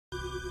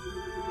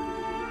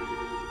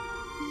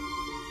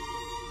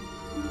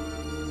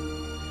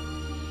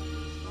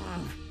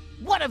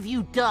What have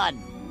you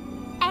done?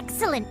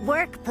 Excellent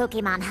work,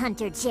 Pokemon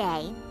Hunter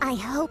J. I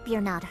hope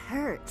you're not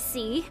hurt.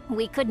 See?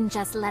 We couldn't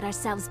just let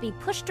ourselves be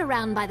pushed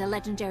around by the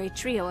legendary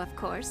trio, of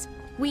course.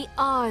 We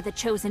are the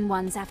chosen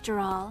ones, after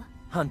all.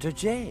 Hunter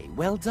J,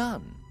 well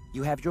done.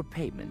 You have your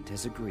payment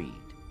as agreed.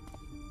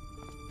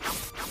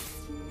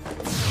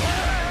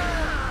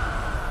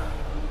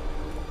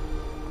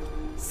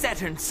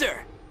 Saturn, sir.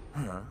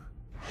 Huh?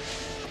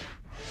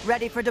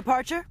 Ready for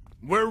departure?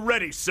 We're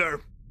ready, sir.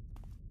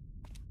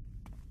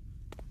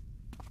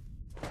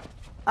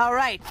 All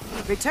right,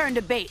 return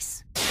to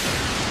base.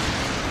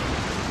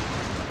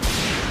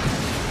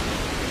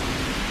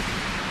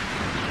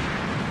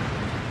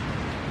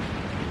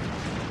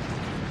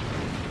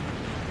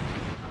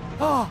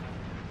 Oh!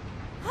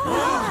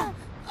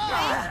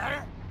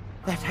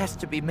 That has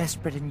to be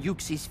Mesprit and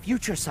Uxie's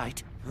future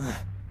sight.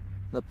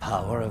 The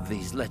power of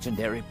these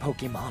legendary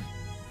Pokemon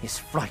is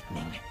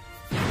frightening.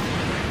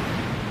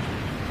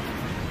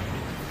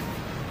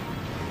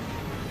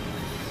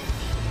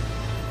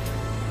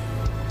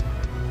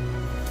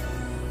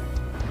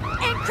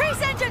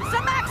 Increase engines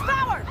to max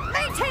power!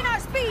 Maintain our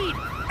speed!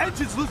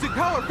 Engine's losing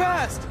power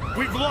fast!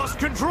 We've lost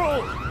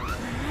control!